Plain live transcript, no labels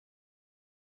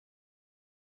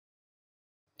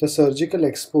The surgical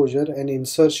exposure and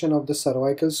insertion of the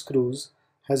cervical screws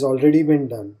has already been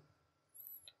done.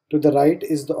 To the right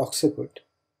is the occiput.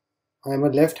 I am a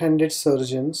left-handed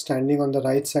surgeon standing on the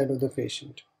right side of the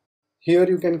patient. Here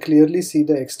you can clearly see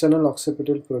the external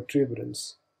occipital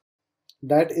protuberance.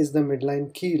 That is the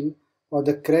midline keel or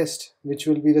the crest, which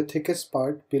will be the thickest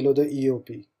part below the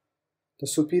EOP. The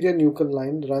superior nuchal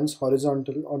line runs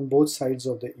horizontal on both sides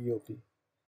of the EOP.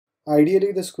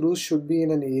 Ideally, the screws should be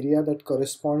in an area that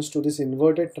corresponds to this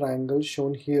inverted triangle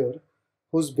shown here,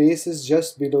 whose base is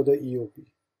just below the EOP.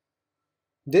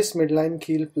 This midline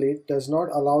keel plate does not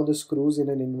allow the screws in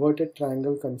an inverted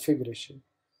triangle configuration,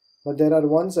 but there are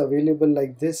ones available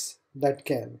like this that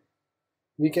can.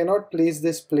 We cannot place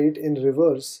this plate in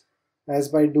reverse, as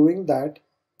by doing that,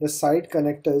 the side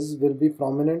connectors will be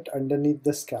prominent underneath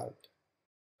the scalp.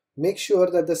 Make sure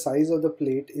that the size of the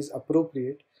plate is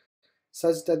appropriate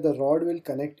such that the rod will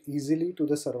connect easily to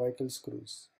the cervical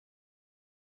screws.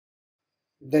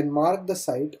 Then mark the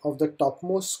site of the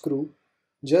topmost screw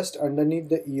just underneath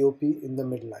the EOP in the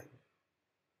midline.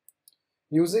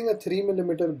 Using a 3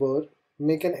 mm burr,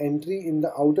 make an entry in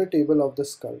the outer table of the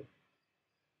skull.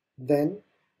 Then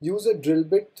use a drill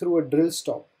bit through a drill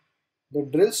stop. The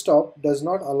drill stop does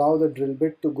not allow the drill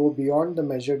bit to go beyond the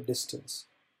measured distance.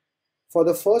 For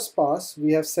the first pass,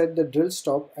 we have set the drill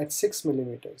stop at 6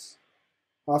 mm.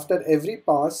 After every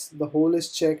pass, the hole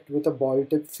is checked with a ball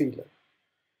tip feeler.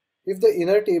 If the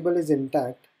inner table is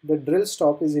intact, the drill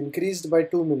stop is increased by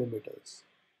 2 mm.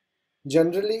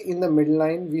 Generally, in the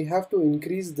midline, we have to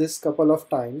increase this couple of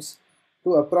times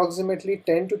to approximately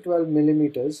 10 to 12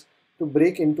 mm to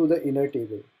break into the inner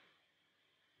table.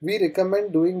 We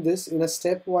recommend doing this in a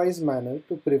stepwise manner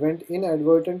to prevent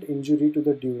inadvertent injury to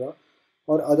the dura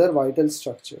or other vital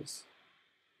structures.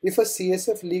 If a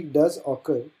CSF leak does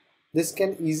occur, this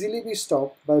can easily be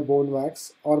stopped by bone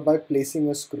wax or by placing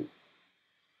a screw.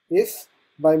 If,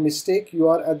 by mistake, you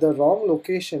are at the wrong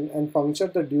location and puncture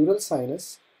the dural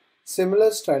sinus,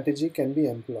 similar strategy can be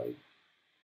employed.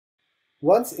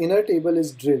 Once inner table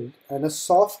is drilled and a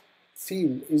soft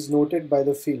feel is noted by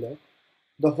the feeler,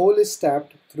 the hole is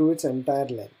tapped through its entire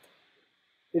length.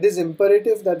 It is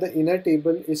imperative that the inner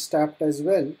table is tapped as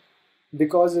well,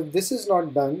 because if this is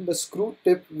not done, the screw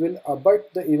tip will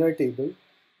abut the inner table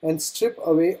and strip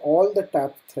away all the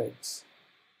tapped threads.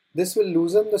 This will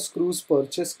loosen the screw's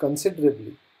purchase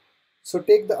considerably, so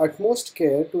take the utmost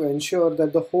care to ensure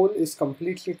that the hole is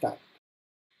completely tapped.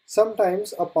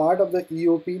 Sometimes a part of the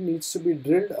EOP needs to be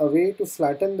drilled away to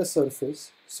flatten the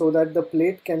surface so that the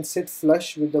plate can sit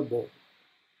flush with the bone.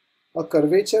 A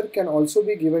curvature can also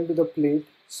be given to the plate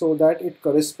so that it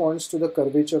corresponds to the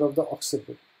curvature of the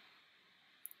occiput.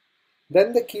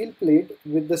 Then the keel plate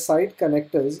with the side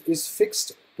connectors is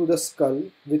fixed to the skull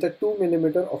with a 2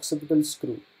 mm occipital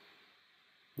screw.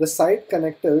 The side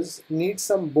connectors need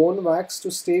some bone wax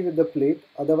to stay with the plate,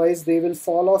 otherwise they will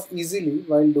fall off easily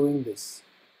while doing this.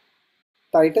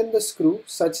 Tighten the screw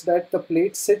such that the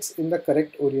plate sits in the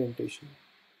correct orientation.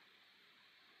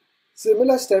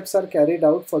 Similar steps are carried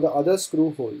out for the other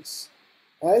screw holes.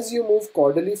 As you move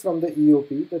caudally from the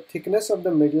EOP, the thickness of the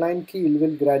midline keel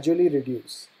will gradually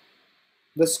reduce.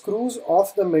 The screws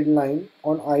of the midline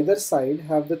on either side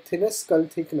have the thinnest skull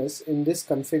thickness in this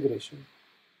configuration.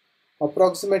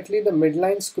 Approximately the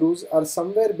midline screws are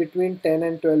somewhere between 10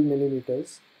 and 12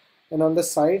 mm, and on the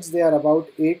sides they are about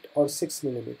 8 or 6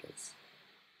 mm.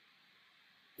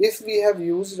 If we have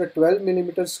used a 12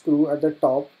 mm screw at the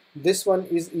top, this one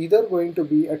is either going to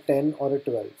be a 10 or a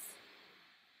 12.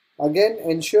 Again,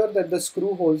 ensure that the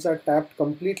screw holes are tapped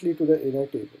completely to the inner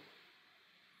table.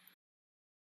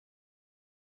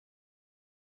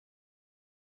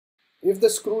 If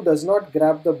the screw does not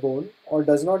grab the bone or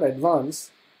does not advance,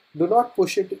 do not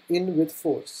push it in with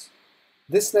force.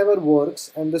 This never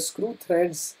works and the screw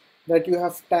threads that you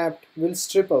have tapped will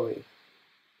strip away.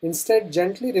 Instead,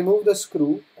 gently remove the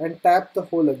screw and tap the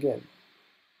hole again.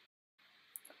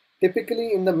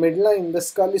 Typically in the midline, the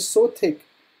skull is so thick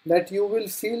that you will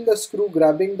feel the screw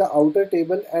grabbing the outer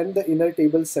table and the inner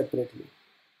table separately.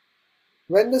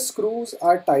 When the screws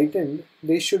are tightened,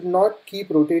 they should not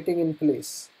keep rotating in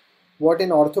place, what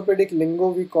in orthopedic lingo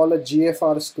we call a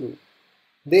GFR screw.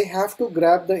 They have to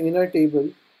grab the inner table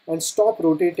and stop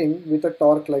rotating with a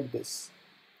torque like this.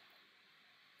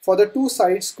 For the two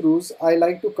side screws, I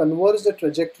like to converge the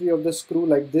trajectory of the screw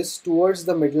like this towards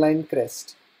the midline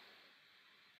crest.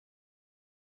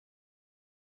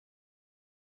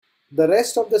 The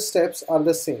rest of the steps are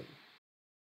the same.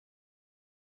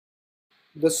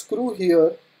 The screw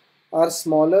here are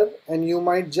smaller and you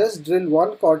might just drill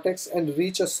one cortex and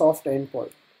reach a soft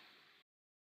endpoint.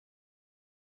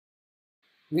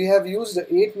 We have used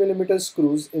 8 mm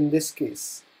screws in this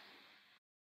case.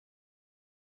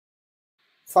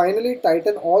 Finally,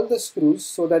 tighten all the screws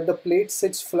so that the plate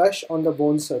sits flush on the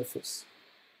bone surface.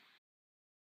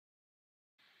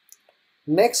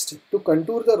 Next, to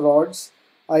contour the rods,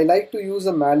 I like to use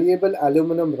a malleable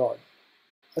aluminum rod.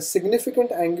 A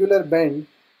significant angular bend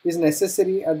is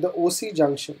necessary at the OC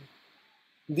junction.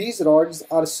 These rods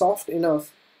are soft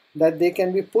enough that they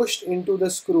can be pushed into the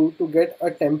screw to get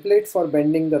a template for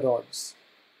bending the rods.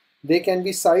 They can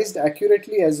be sized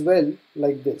accurately as well,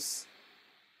 like this.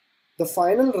 The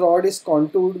final rod is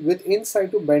contoured with in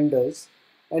situ benders,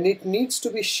 and it needs to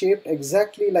be shaped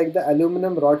exactly like the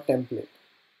aluminum rod template.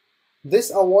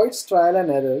 This avoids trial and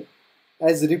error,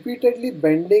 as repeatedly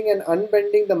bending and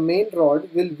unbending the main rod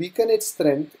will weaken its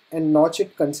strength and notch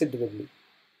it considerably.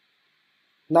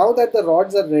 Now that the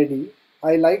rods are ready,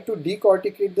 I like to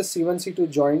decorticate the C1 C2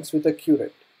 joints with a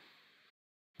curette.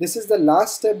 This is the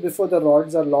last step before the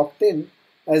rods are locked in,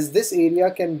 as this area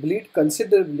can bleed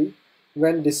considerably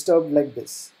when disturbed like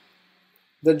this.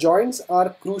 The joints are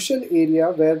a crucial area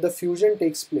where the fusion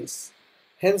takes place.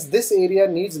 Hence, this area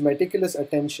needs meticulous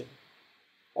attention.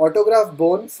 Autograft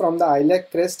bone from the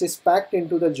iliac crest is packed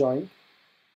into the joint.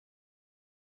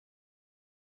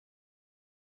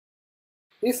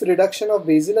 If reduction of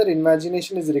basilar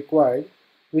invagination is required,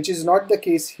 which is not the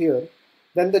case here,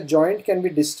 then the joint can be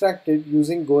distracted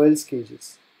using Goel's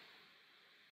cages.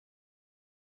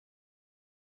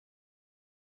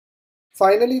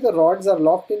 Finally, the rods are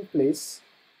locked in place.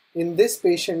 In this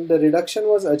patient, the reduction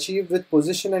was achieved with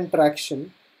position and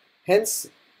traction, hence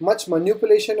much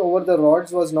manipulation over the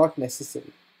rods was not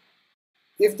necessary.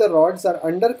 If the rods are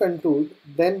under-contoured,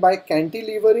 then by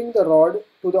cantilevering the rod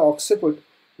to the occiput,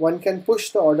 one can push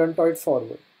the odontoid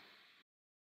forward.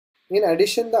 In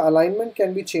addition, the alignment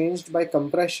can be changed by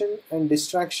compression and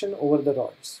distraction over the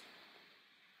rods.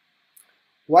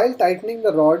 While tightening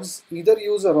the rods, either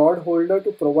use a rod holder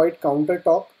to provide counter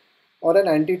torque or an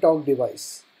anti-torque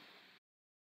device.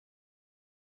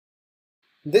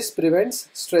 This prevents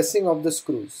stressing of the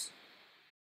screws.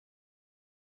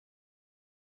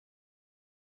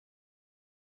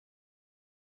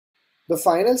 The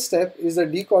final step is the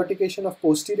decortication of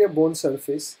posterior bone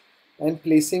surface and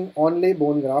placing onlay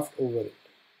bone graft over it.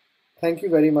 Thank you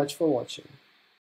very much for watching.